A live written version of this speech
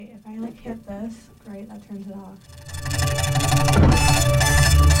hit this. Great, that turns it off.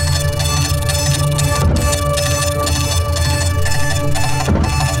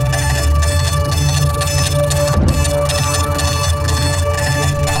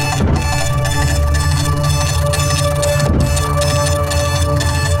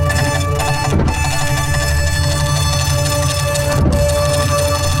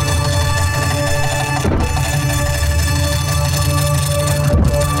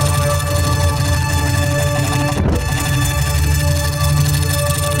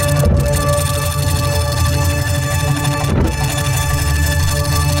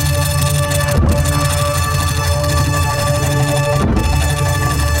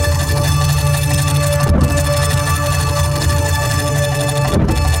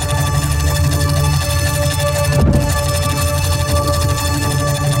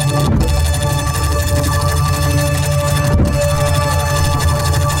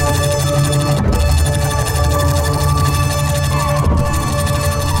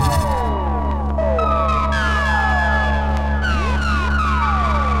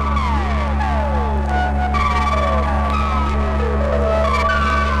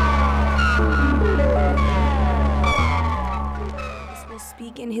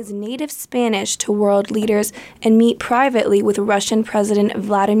 In his native Spanish to world leaders and meet privately with Russian President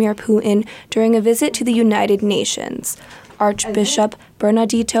Vladimir Putin during a visit to the United Nations. Archbishop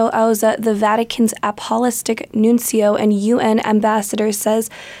Bernardito Auza, the Vatican's apostolic nuncio and UN ambassador, says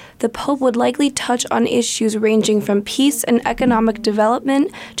the Pope would likely touch on issues ranging from peace and economic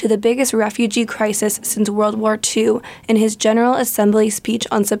development to the biggest refugee crisis since World War II in his General Assembly speech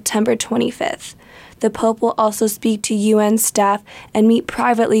on September 25th. The Pope will also speak to UN staff and meet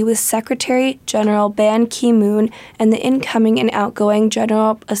privately with Secretary General Ban Ki-moon and the incoming and outgoing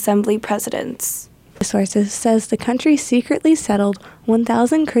General Assembly presidents. Sources says the country secretly settled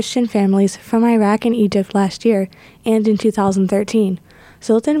 1,000 Christian families from Iraq and Egypt last year and in 2013.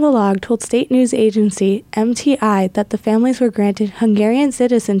 Sultan Balag told state news agency MTI that the families were granted Hungarian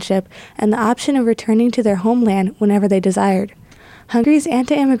citizenship and the option of returning to their homeland whenever they desired. Hungary's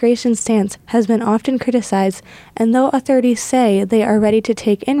anti-immigration stance has been often criticized, and though authorities say they are ready to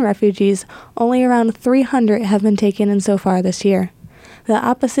take in refugees, only around 300 have been taken in so far this year. The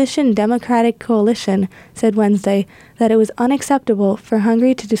opposition Democratic Coalition said Wednesday that it was unacceptable for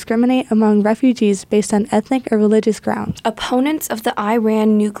Hungary to discriminate among refugees based on ethnic or religious grounds. Opponents of the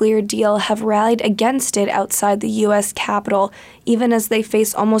Iran nuclear deal have rallied against it outside the U.S. Capitol, even as they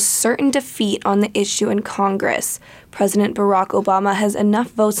face almost certain defeat on the issue in Congress. President Barack Obama has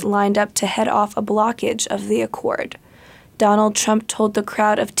enough votes lined up to head off a blockage of the accord. Donald Trump told the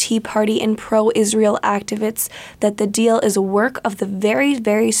crowd of Tea Party and pro-Israel activists that the deal is a work of the very,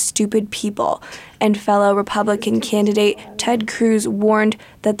 very stupid people, and fellow Republican candidate Ted Cruz warned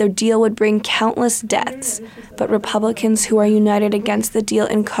that the deal would bring countless deaths. But Republicans who are united against the deal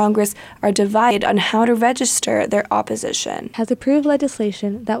in Congress are divided on how to register their opposition. Has approved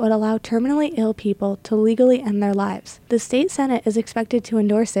legislation that would allow terminally ill people to legally end their lives. The state Senate is expected to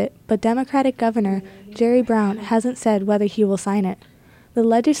endorse it, but Democratic Governor Jerry Brown hasn't said whether he will sign it. The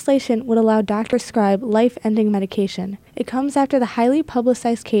legislation would allow doctors to prescribe life-ending medication. It comes after the highly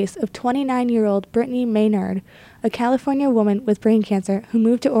publicized case of 29-year-old Brittany Maynard, a California woman with brain cancer who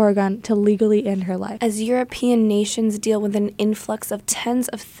moved to Oregon to legally end her life. As European nations deal with an influx of tens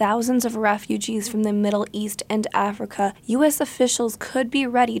of thousands of refugees from the Middle East and Africa, U.S. officials could be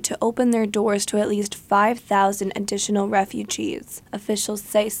ready to open their doors to at least 5,000 additional refugees. Officials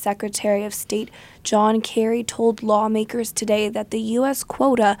say Secretary of State John Kerry told lawmakers today that the U.S.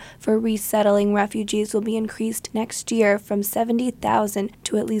 quota for resettling refugees will be increased next year from 70,000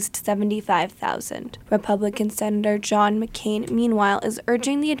 to at least 75,000. Republican Senator John McCain, meanwhile, is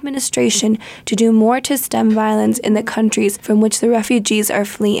urging the administration to do more to stem violence in the countries from which the refugees are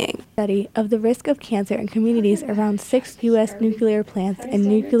fleeing. Study of the risk of cancer in communities around 6 U.S. nuclear plants and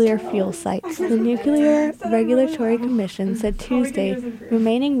nuclear fuel sites. The Nuclear Regulatory Commission said Tuesday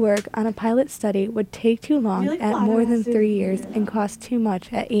remaining work on a pilot study would take too long at more than 3 years and cost too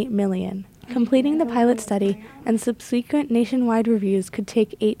much at $8 million. Completing the pilot study and subsequent nationwide reviews could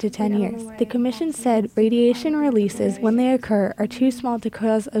take 8 to 10 years. The commission said radiation releases, when they occur, are too small to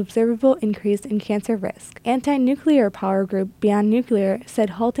cause observable increase in cancer risk. Anti-nuclear power group Beyond Nuclear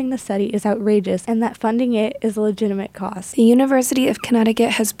said halting the study is outrageous and that funding it is a legitimate cost. The University of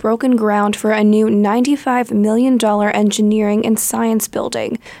Connecticut has broken ground for a new $95 million engineering and science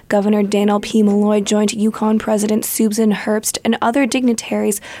building. Governor Daniel P. Malloy joined UConn President Susan Herbst and other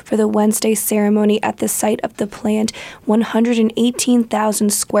dignitaries for the Wednesday ceremony at the site of the planned 118,000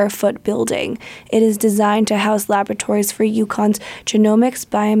 square foot building. It is designed to house laboratories for UConn's genomics,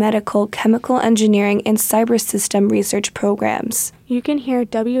 biomedical, chemical engineering, and cyber system research programs. You can hear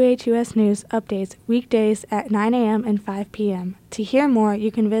WHUS News updates weekdays at 9 a.m. and 5 p.m. To hear more,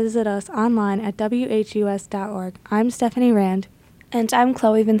 you can visit us online at whus.org. I'm Stephanie Rand. And I'm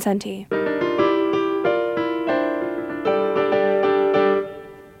Chloe Vincenti.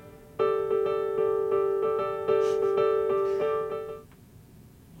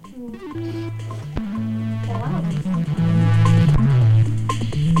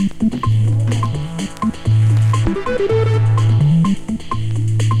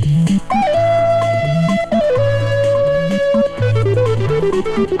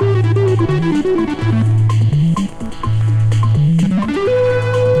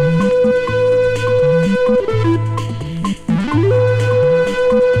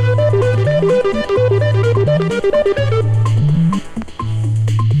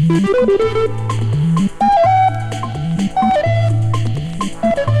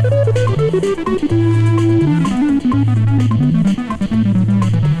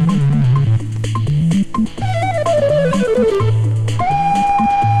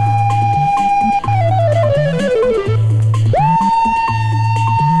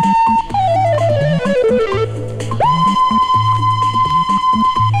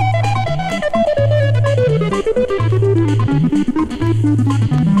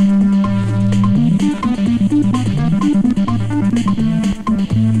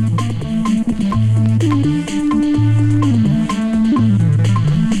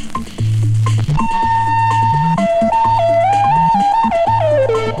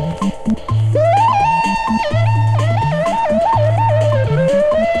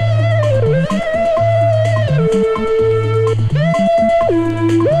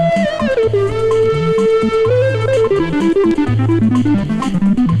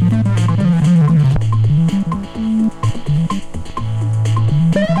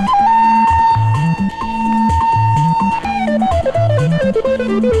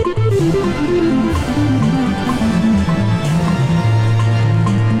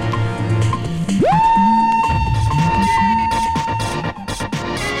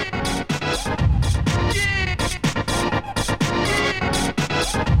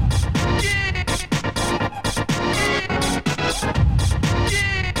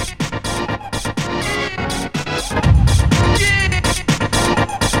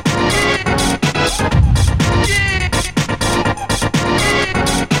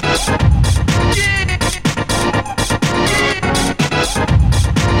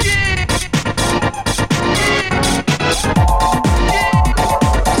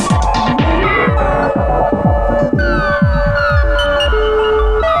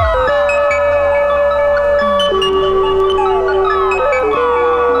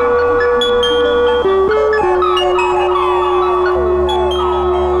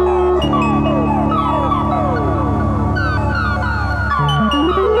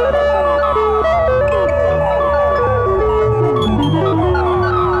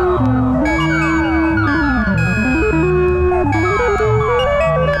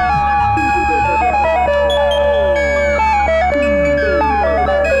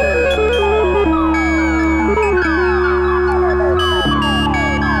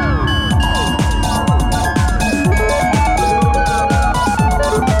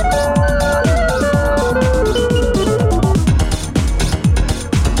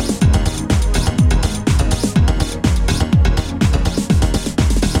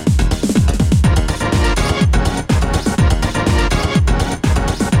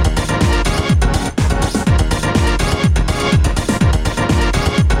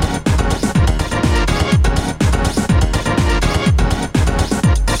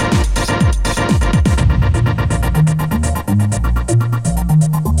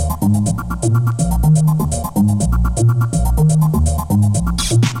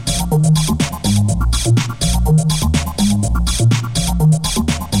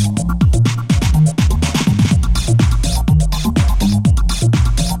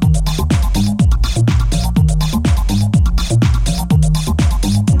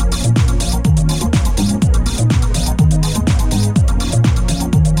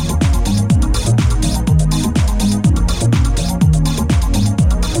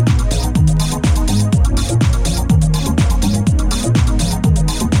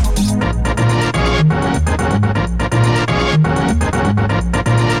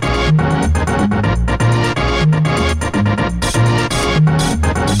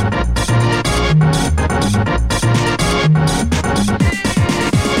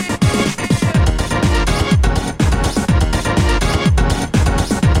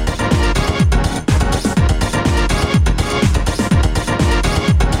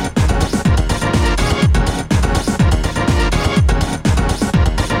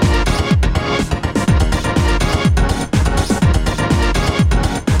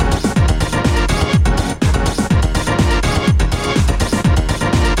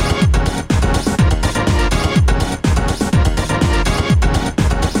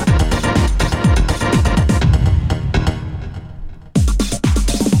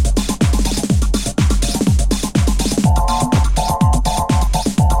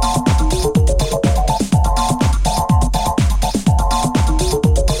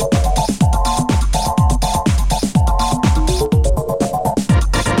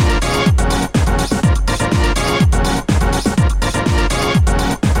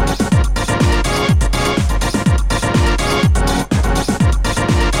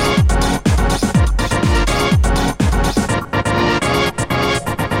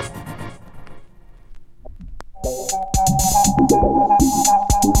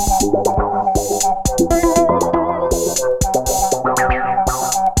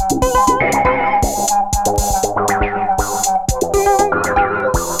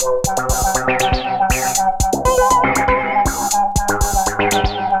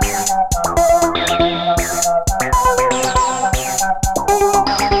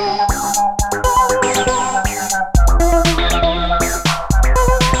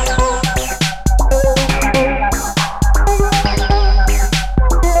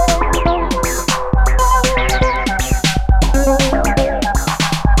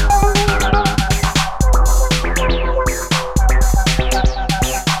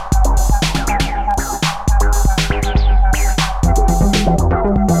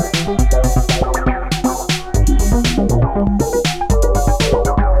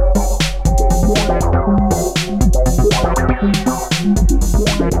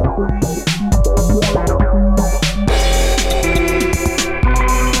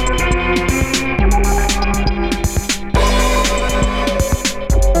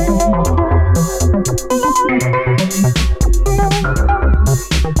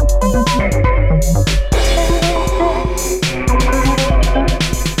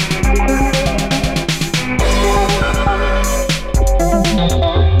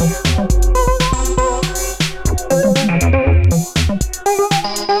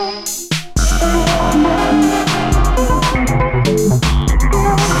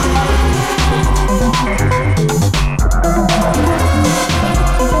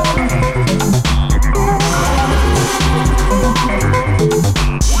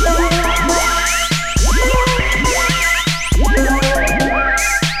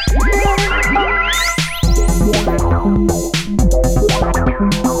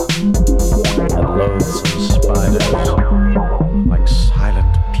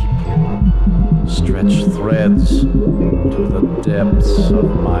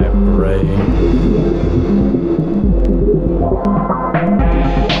 my brain.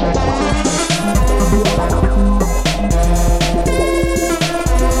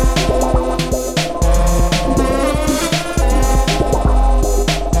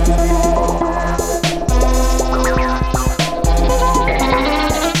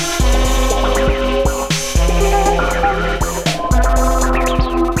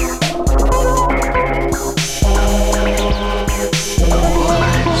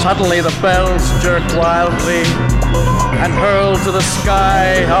 Suddenly the bells jerk wildly and hurl to the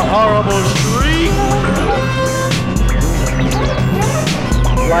sky a horrible shriek,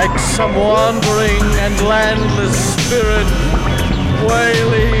 like some wandering and landless spirit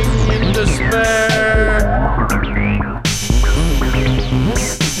wailing in despair.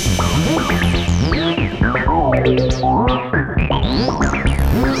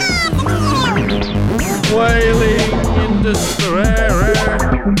 Wailing in despair.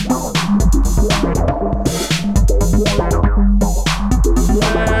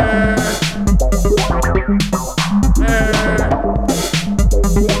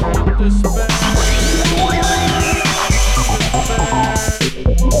 Despair.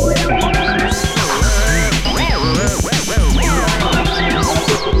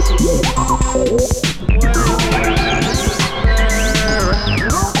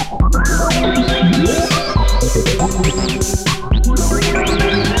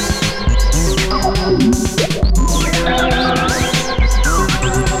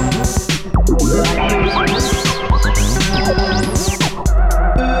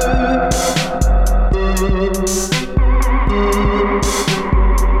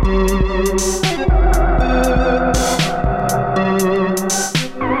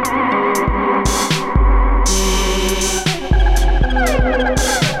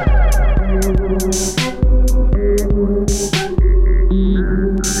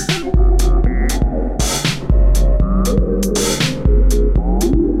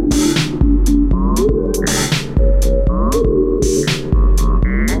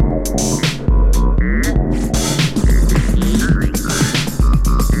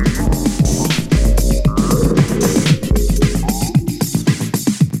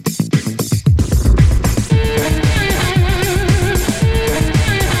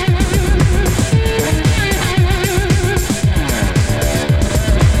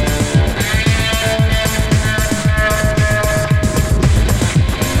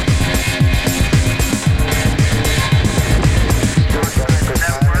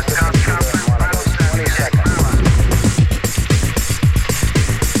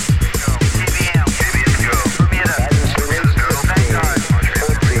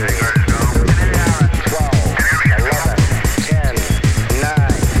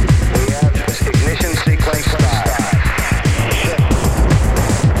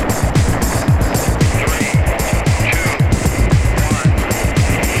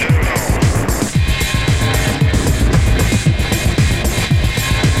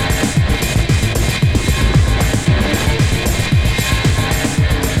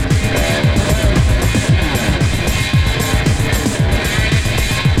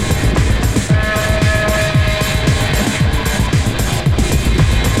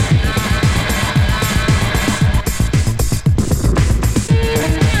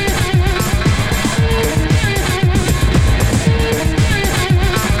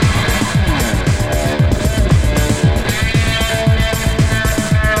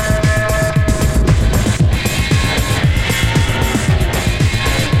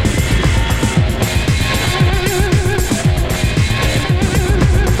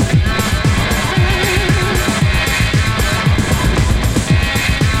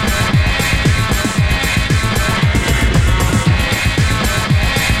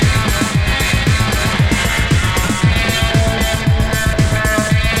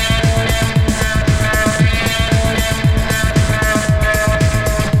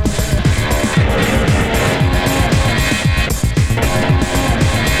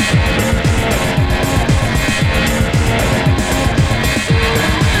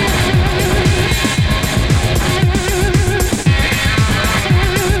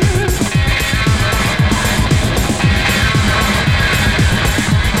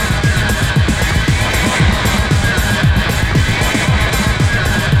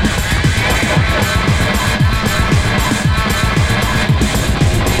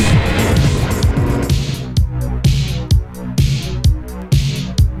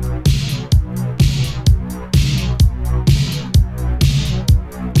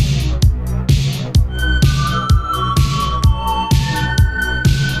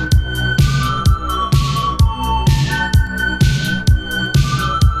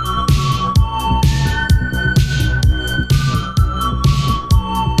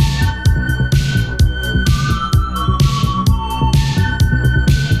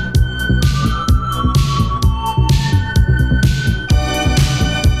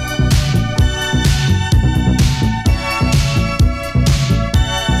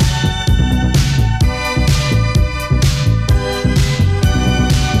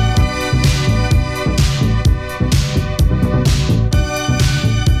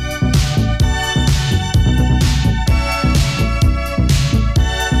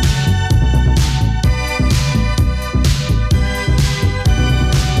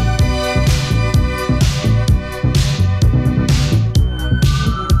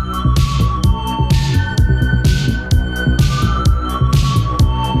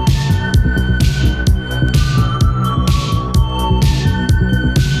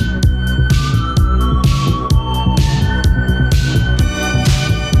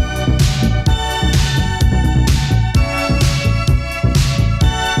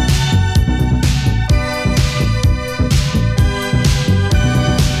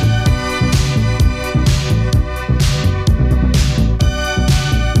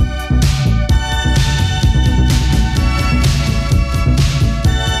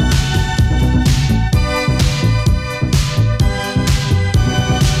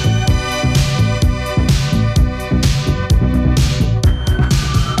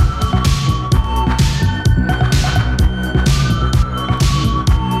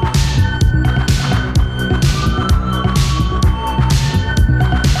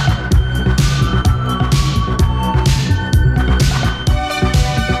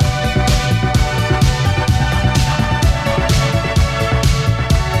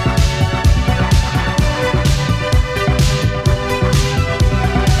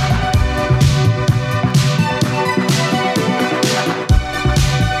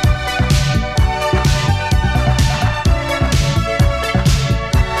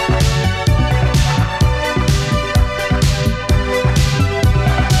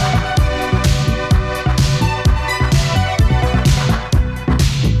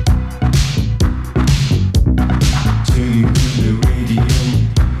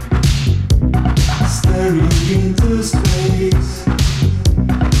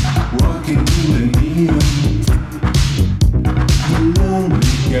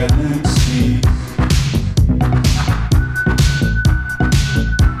 galaxy.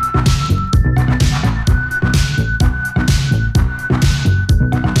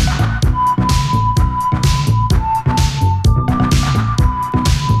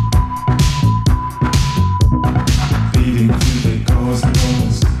 Feeding through the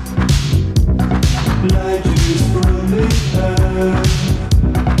cosmos, light years from the earth,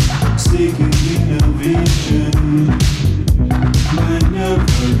 seeking innovation, my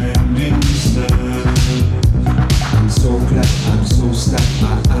never-ending search. I'm so glad, I'm so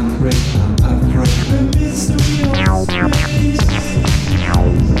sad, I'm brave, I'm afraid. The mystery of space,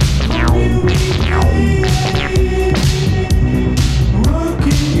 communicating,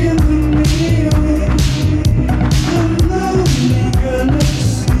 rocking in the neon, the lonely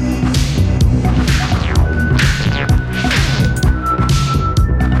galaxy.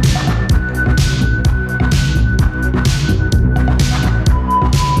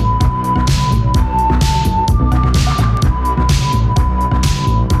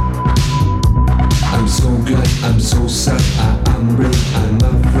 I'm so glad, I'm so sad, I'm brave, I'm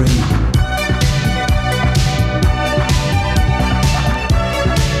afraid.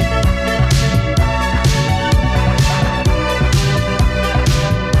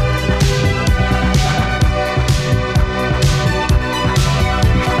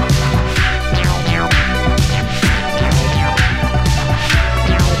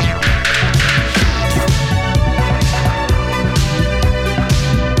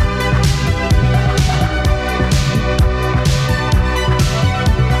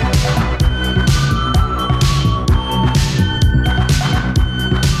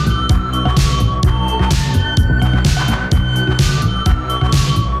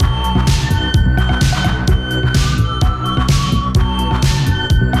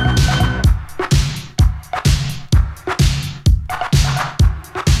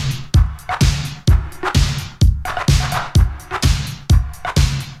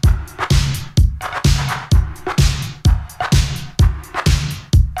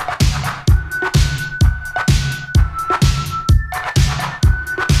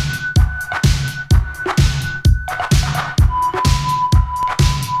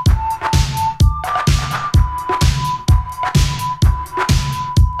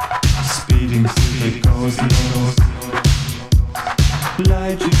 Speeding through the cosmos,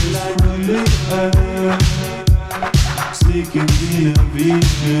 light years from the earth, seeking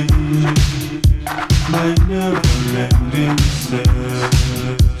innovation, my never-ending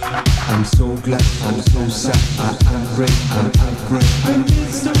search. I'm so glad, I'm so sad, I'm brave, I'm afraid. The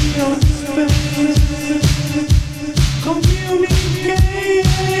mystery of space, communicating,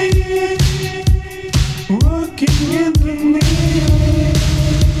 working in the neon,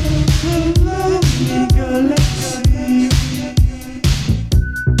 the lonely galaxy.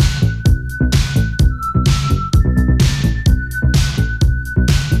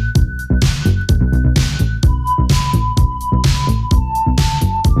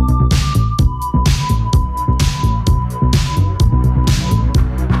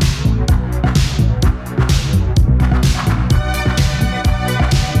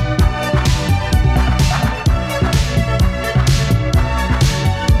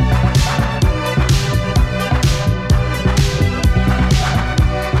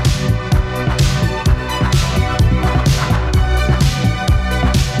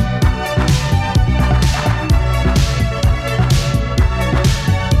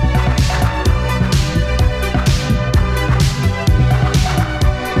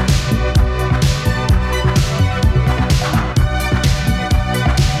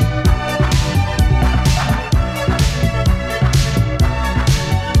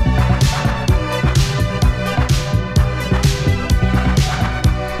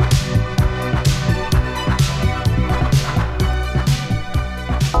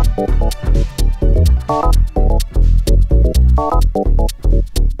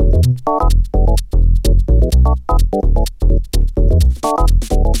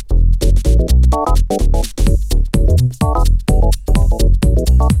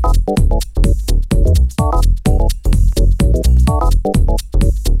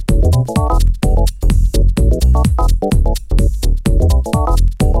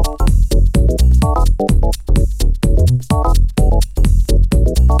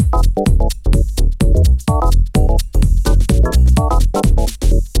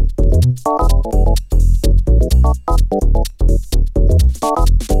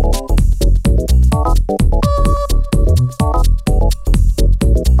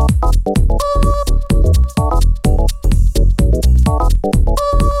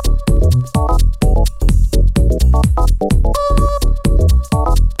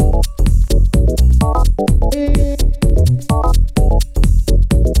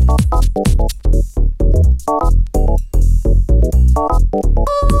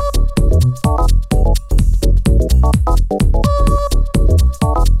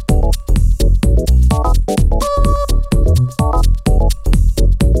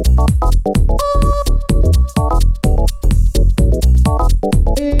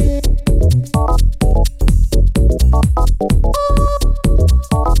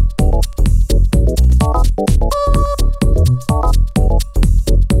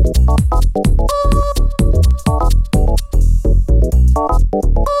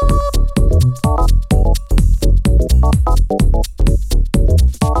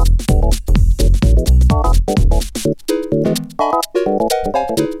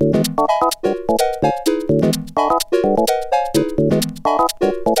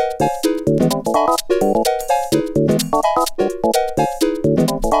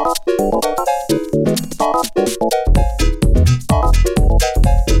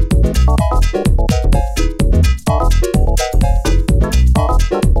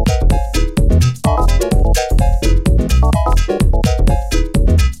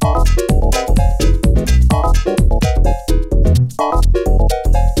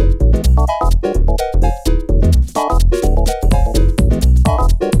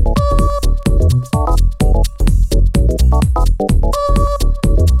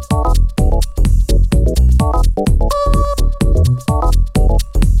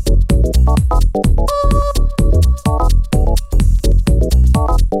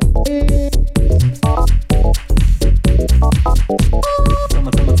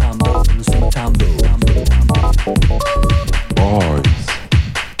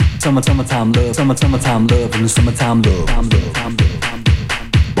 summertime love, summertime love, in the summertime love. Bye.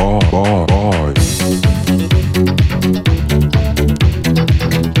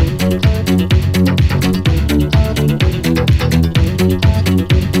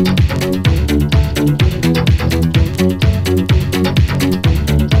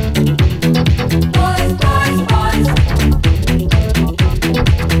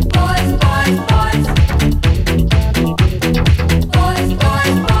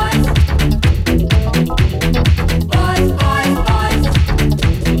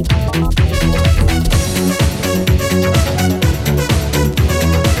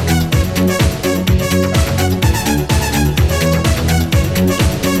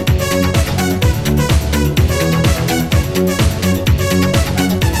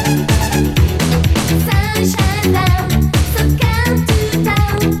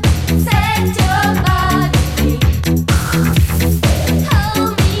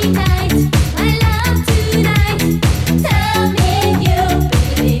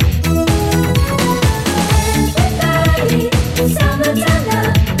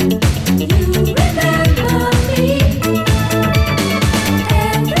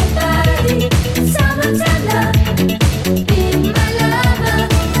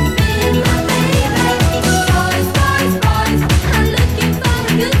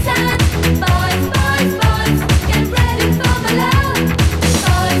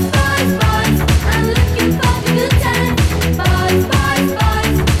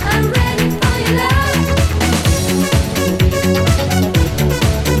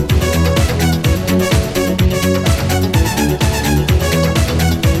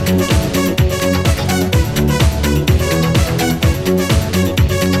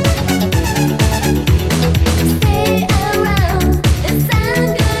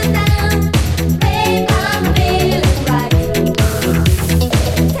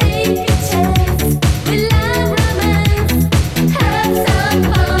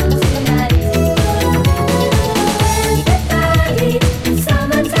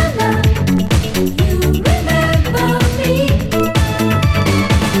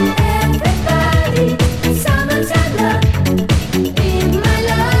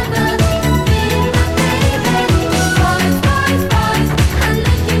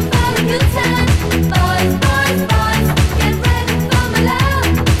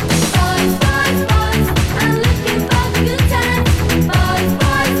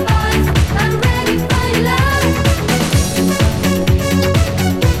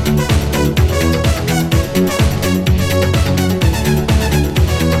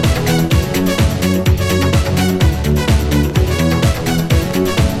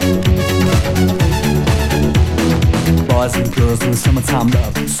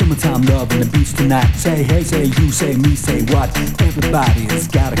 Say hey, say you, say me, say what? Everybody has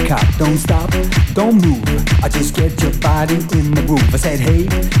got a cop. Don't stop, don't move. I just get your body in the groove. I said hey,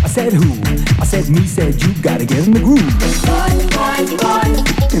 I said who? I said me, said you gotta get in the groove.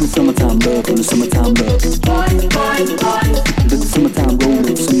 In the summertime love, in the summertime love. Let the summertime roll, let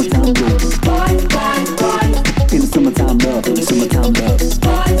the summertime roll. In the summertime love, in the summertime love. Let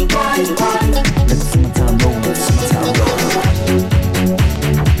the summertime roll, let the summertime roll.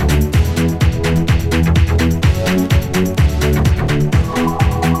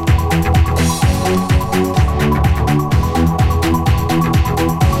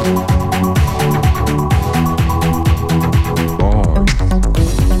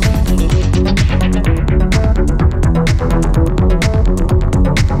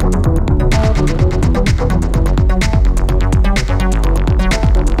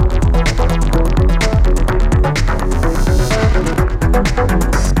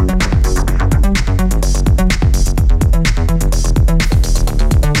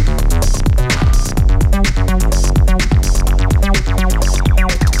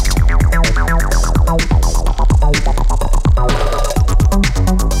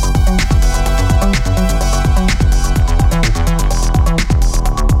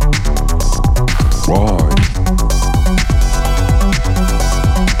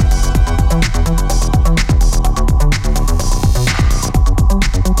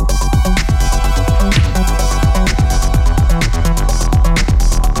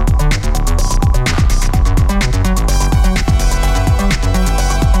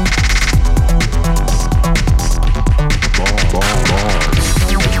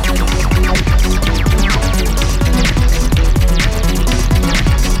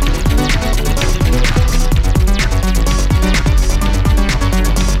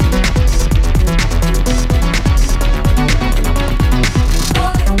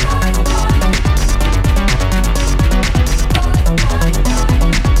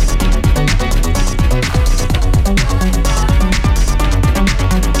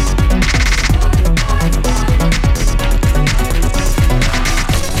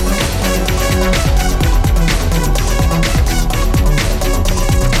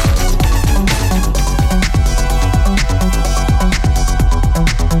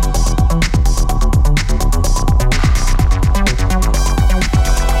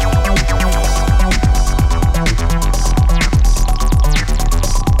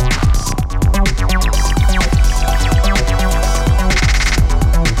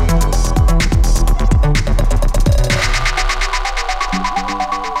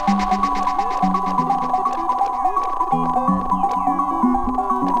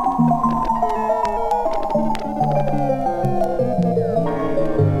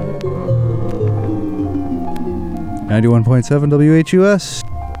 91.7 WHUS.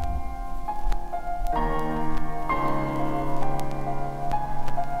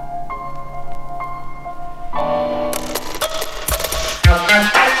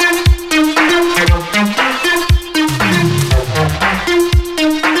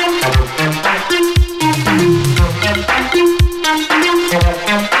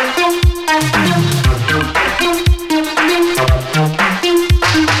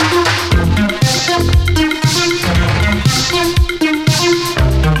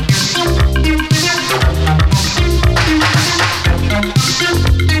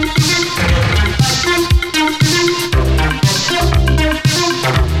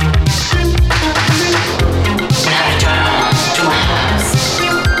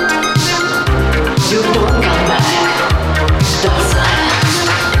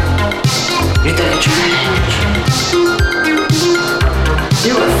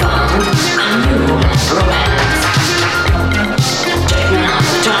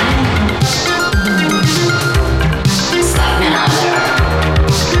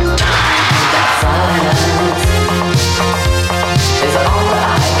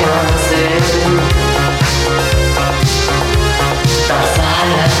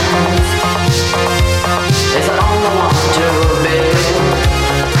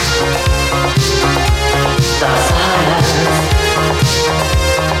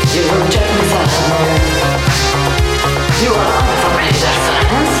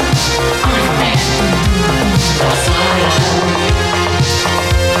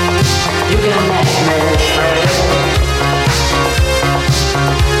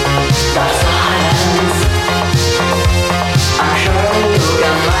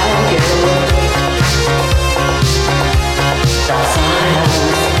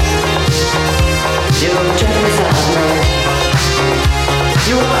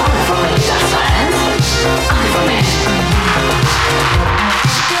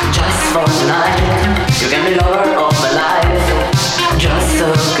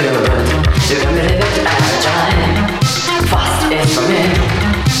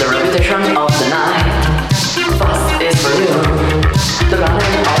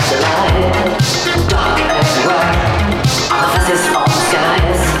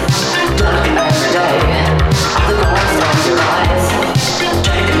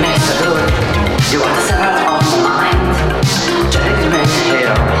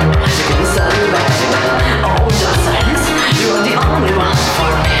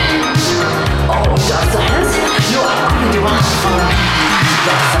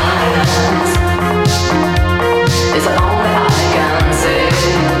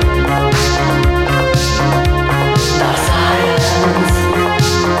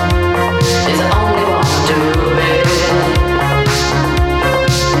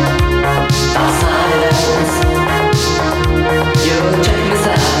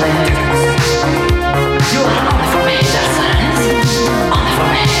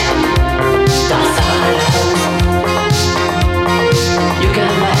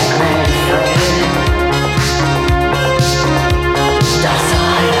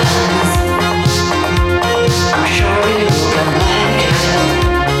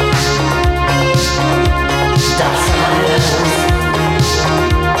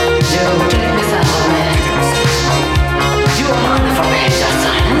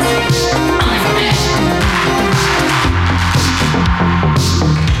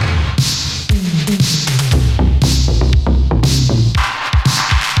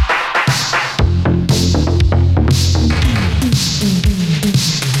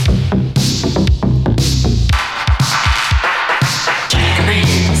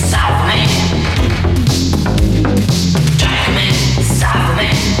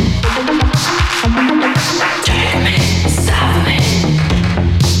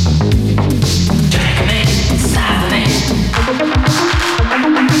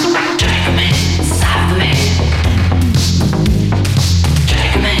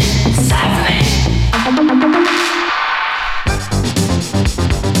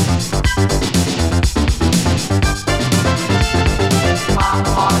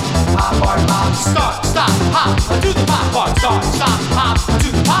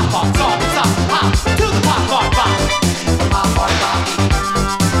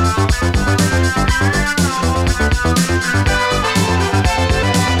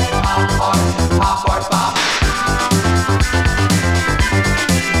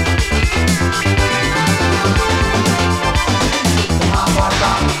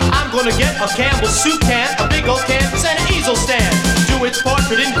 gonna get a Campbell's soup can, a big old canvas, and an easel stand. Do its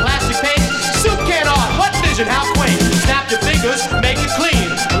portrait in classic paint. Soup can art, what vision, how quaint. Snap your fingers, make it clean,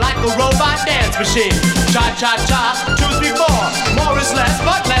 like a robot dance machine. Cha-cha-cha, 2, 3, 4. More is less,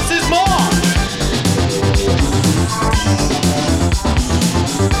 but less is more.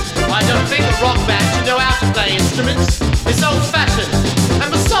 I don't think a rock band should know how to play instruments. It's old-fashioned.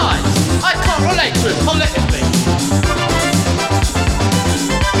 And besides, I can't relate to it politically.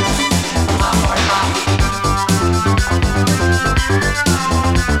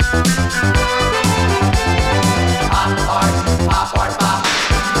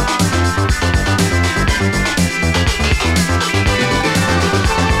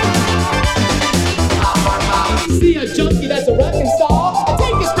 See a junkie that's a rockin' star,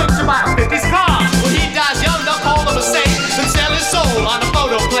 take his picture by a 50s car. When he dies young, they'll call him a saint and sell his soul on a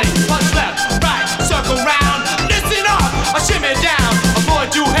photo plate. Punch left, right, circle round, listen up, a shimmy down, a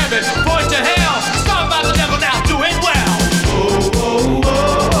point to heaven, point to hell. Sung by the devil, now do it well. Whoa, whoa,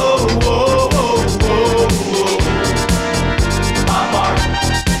 whoa, whoa, whoa, whoa, whoa. Pop art.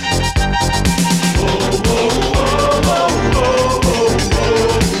 Whoa, whoa, whoa, whoa, whoa, whoa, whoa.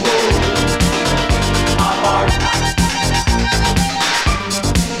 Pop art.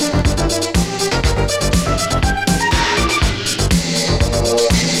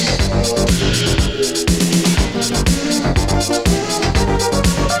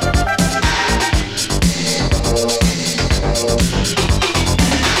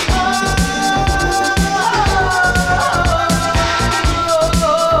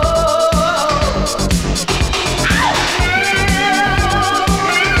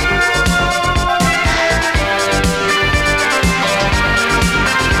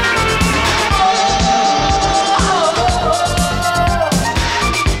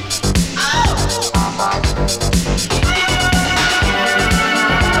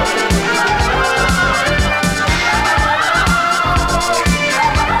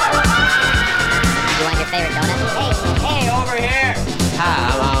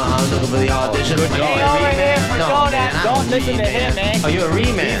 Listen to him, man. Oh, you're a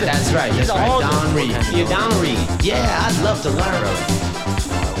reed man. That's right. That's right. Down reed. You're down reed. Yeah, I'd love to learn.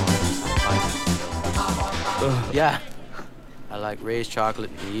 Yeah. I like raised chocolate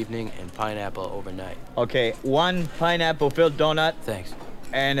in the evening and pineapple overnight. Okay, 1 pineapple-filled donut. Thanks.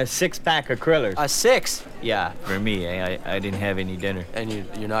 And a 6-pack of Krillers. A 6? Yeah, for me. I didn't have any dinner. And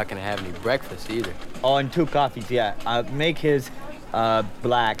you're not gonna have any breakfast either. Oh, and 2 coffees, yeah. I'll make his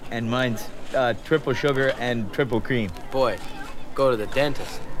black and mine's triple sugar and triple cream. Boy, go to the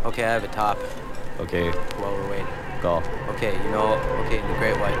dentist. Okay, I have a topic. Okay. While we're waiting. Go. Okay, in the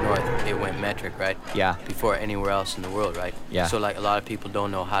Great White North, it went metric, right? Yeah. Before anywhere else in the world, right? Yeah. So like a lot of people don't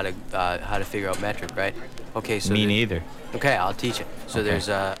know how to figure out metric, right? Okay, so me neither. Okay, I'll teach it. So okay. There's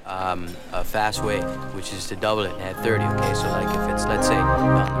a fast way, which is to double it and add 30. Okay, so like if it's, let's say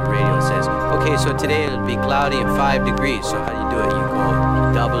on the radio it says, okay, so today it'll be cloudy and 5 degrees. So how do you do it? You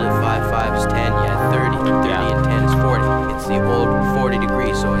go double it, 5 is 10, you add 30. 30 and 10 is 40. It's the old 40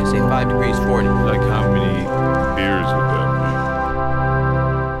 degrees. So I say 5 degrees, 40. Like how many beers would that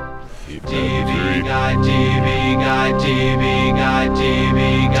be? TV guy, TV guy, TV guy,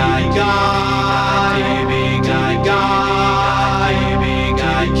 TV guy, TV guy, TV guy, TV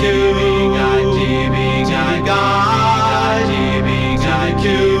guy, TV guy, TV guy, TV guy,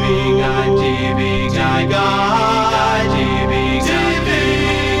 TV guy, TV guy,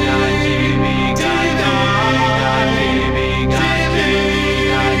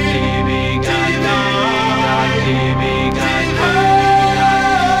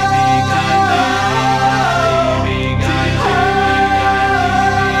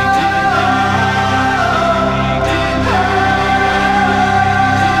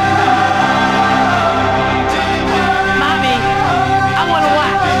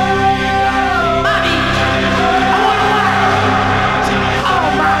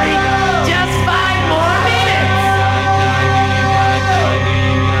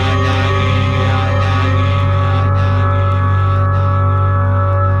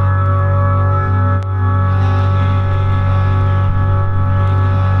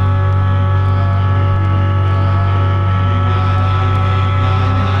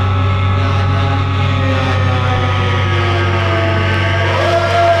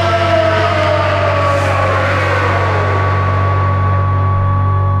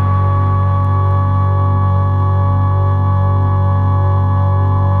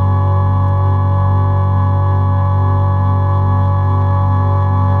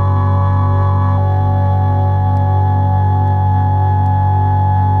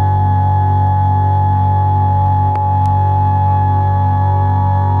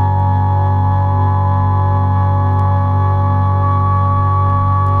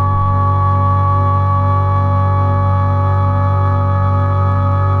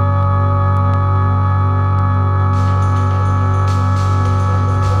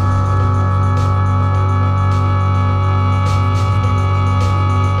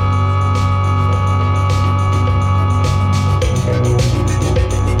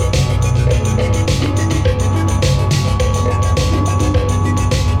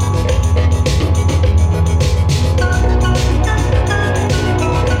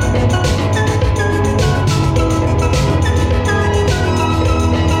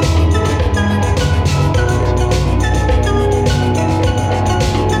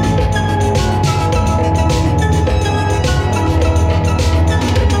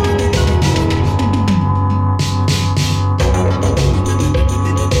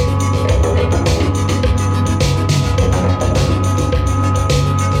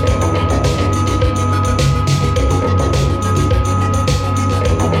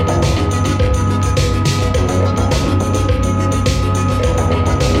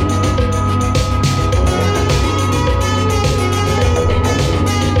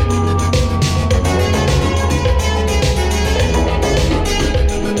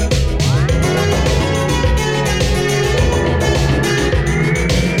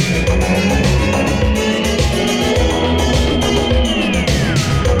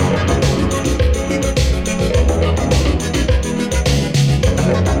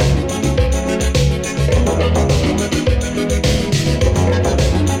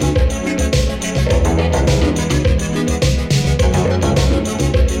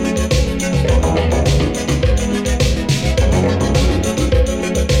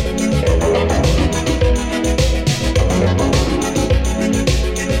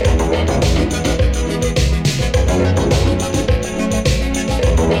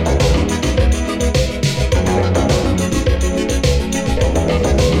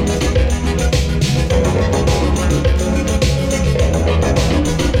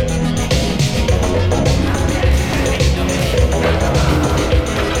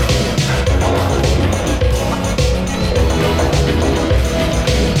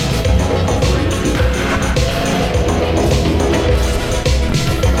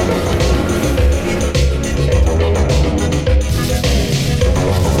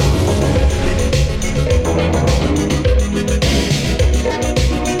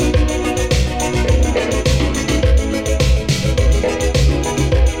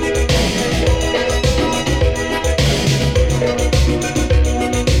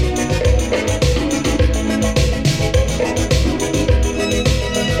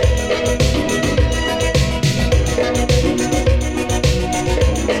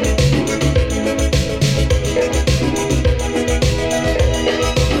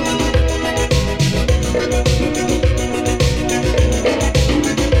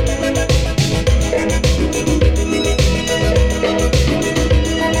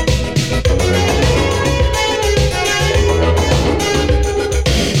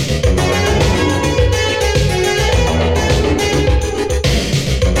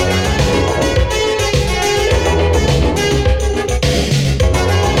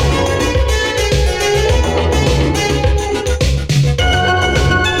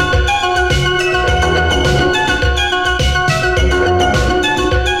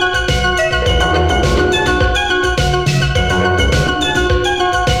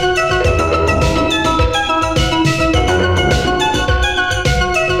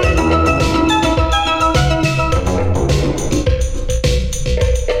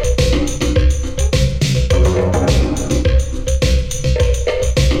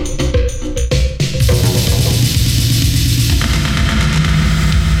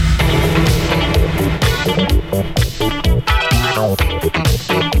 Street,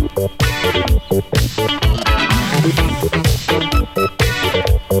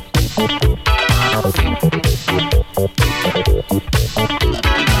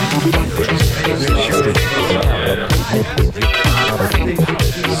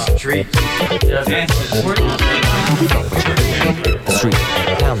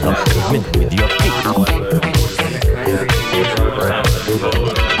 pound the pavement with your feet.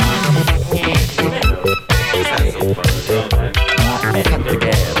 Cut the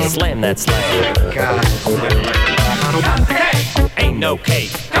gas, slam that slam. Ain't no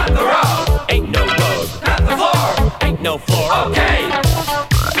cake. Cut the rug. Ain't no rug. Cut the floor. Ain't no floor. Okay.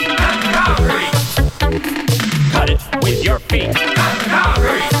 Cut the concrete. Cut it with your feet. Cut the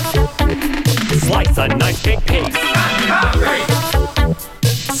concrete. Slice a nice big piece. Cut the concrete.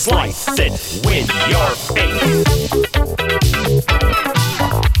 Slice it with your feet.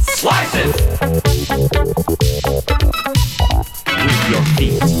 Slice it with your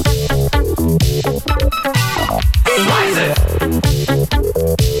feet. Slice it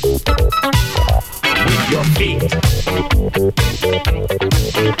with your feet.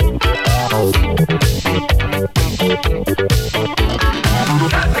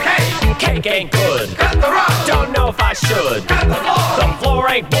 Cut the cake. Cake ain't good. Cut the rug. Don't know if I should. Cut the floor. The floor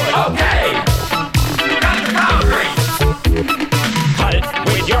ain't wood. Okay. Cut the concrete. Cut it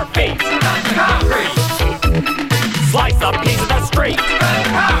with your feet. Cut the concrete. Slice a piece of the street. Cut the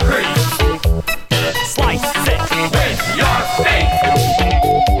concrete. Slice it with your feet.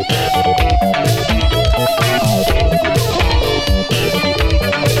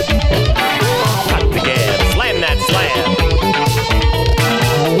 Cut the gas, slam that slam.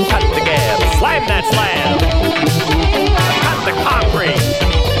 Cut the gas, slam that slam. Cut the concrete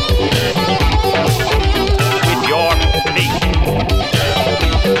with your feet.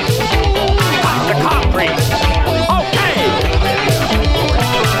 Cut the concrete. Okay.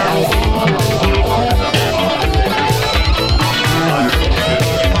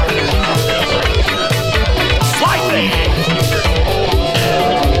 Slice it.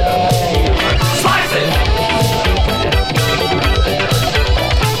 Slice it.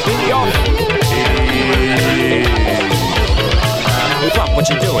 With your drop what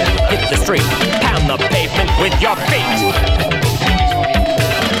you're doing. Hit the street. Pound the pavement with your feet.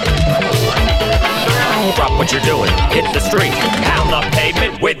 Drop what you're doing. Hit the street. Pound the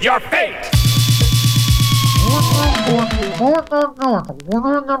pavement with your feet.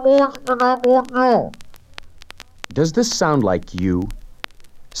 Does this sound like you?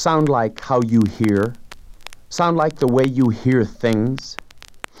 Sound like how you hear? Sound like the way you hear things?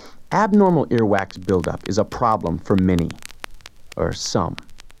 Abnormal earwax buildup is a problem for many. Or some.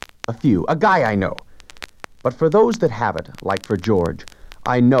 A few. A guy I know. But for those that have it, like for George,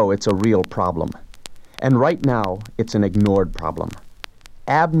 I know it's a real problem. And right now, it's an ignored problem.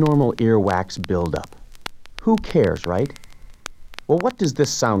 Abnormal earwax buildup. Who cares, right? Well, what does this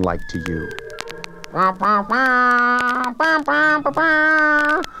sound like to you?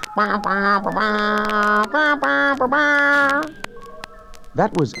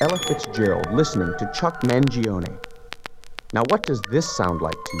 That was Ella Fitzgerald listening to Chuck Mangione. Now, what does this sound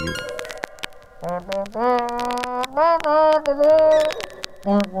like to you?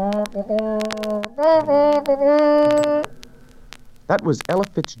 That was Ella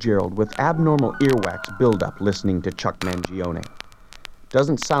Fitzgerald with abnormal earwax buildup listening to Chuck Mangione.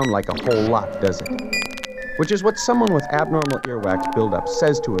 Doesn't sound like a whole lot, does it? Which is what someone with abnormal earwax buildup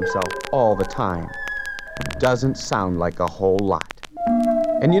says to himself all the time. Doesn't sound like a whole lot.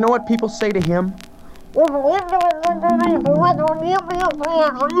 And you know what people say to him?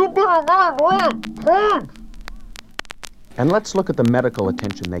 And let's look at the medical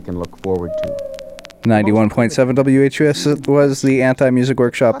attention they can look forward to. 91.7 WHUS was the Anti-Music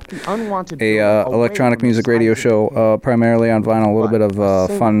Workshop, a electronic music radio show primarily on vinyl, a little bit of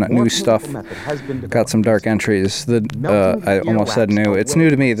fun new stuff. Got some dark entries. I almost said new. It's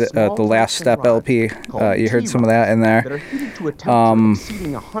new to me, the Last Step LP. You heard some of that in there.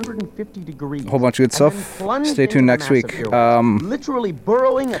 Whole bunch of good stuff. Stay tuned next week.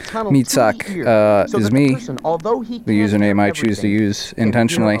 Meatsock is me, the username I choose to use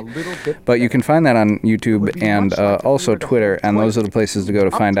intentionally. But you can find that on YouTube and also Twitter, and those are the places to go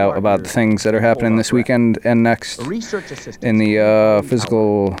to find out about the things that are happening this weekend and next in the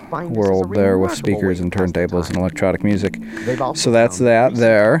physical world there with speakers and turntables and electronic music. So that's that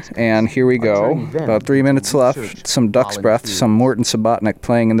there, and here we go. About 3 minutes left. Some Duck's Breath, some Morton Subotnick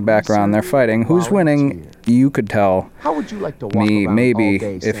playing in the background. They're fighting. Who's winning? you could tell How would you like to walk me around maybe all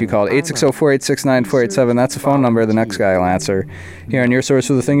day if you saying, called "I'm 860-486-9487. That's the phone number. The next guy will answer. Here on your source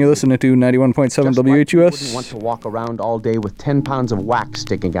for the thing you're listening to, 91.7 Just like you wouldn't WHUS. want to walk around all day with 10 pounds of wax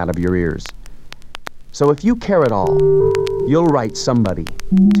sticking out of your ears. So if you care at all, you'll write somebody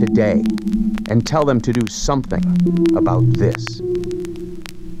today and tell them to do something about this.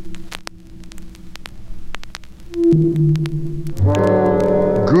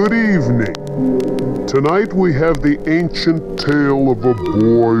 Good evening. Tonight we have the ancient tale of a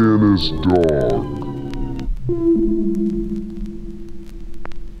boy and his dog.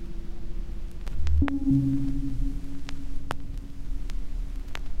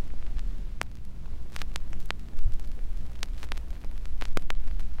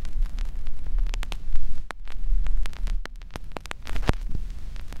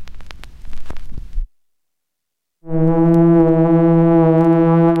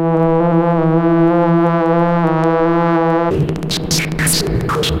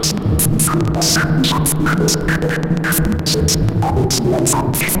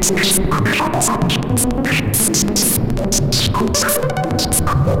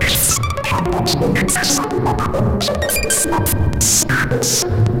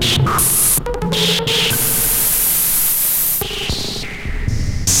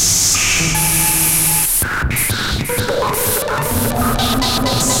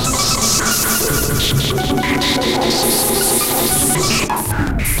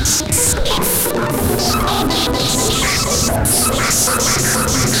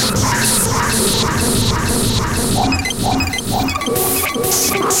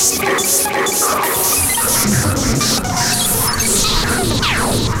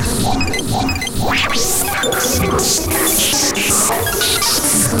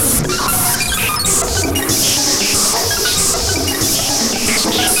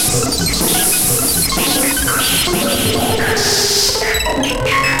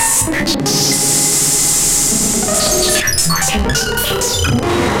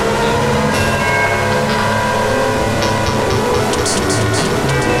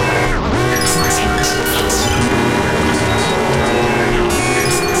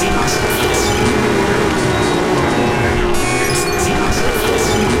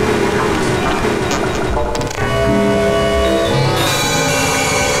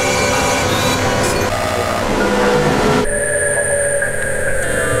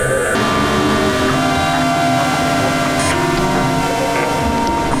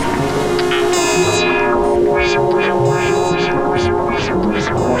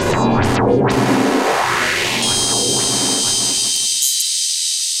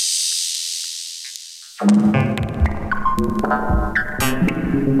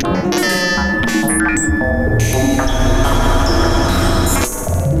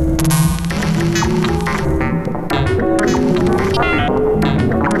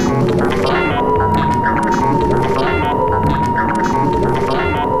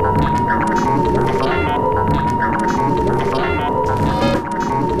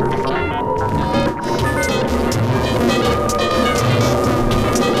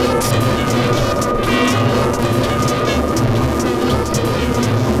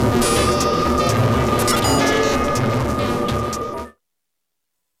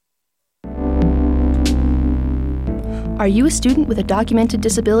 Are you a student with a documented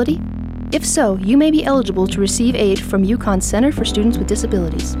disability? If so, you may be eligible to receive aid from UConn's Center for Students with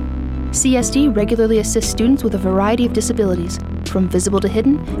Disabilities. CSD regularly assists students with a variety of disabilities, from visible to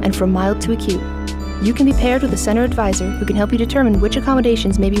hidden and from mild to acute. You can be paired with a center advisor who can help you determine which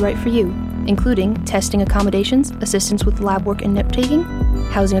accommodations may be right for you, including testing accommodations, assistance with lab work and note-taking,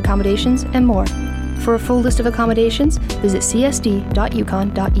 housing accommodations, and more. For a full list of accommodations, visit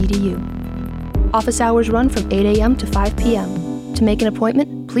csd.uconn.edu. Office hours run from 8 a.m. to 5 p.m. To make an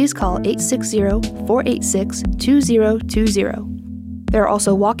appointment, please call 860-486-2020. There are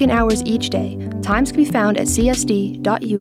also walk-in hours each day. Times can be found at csd.uconn.edu.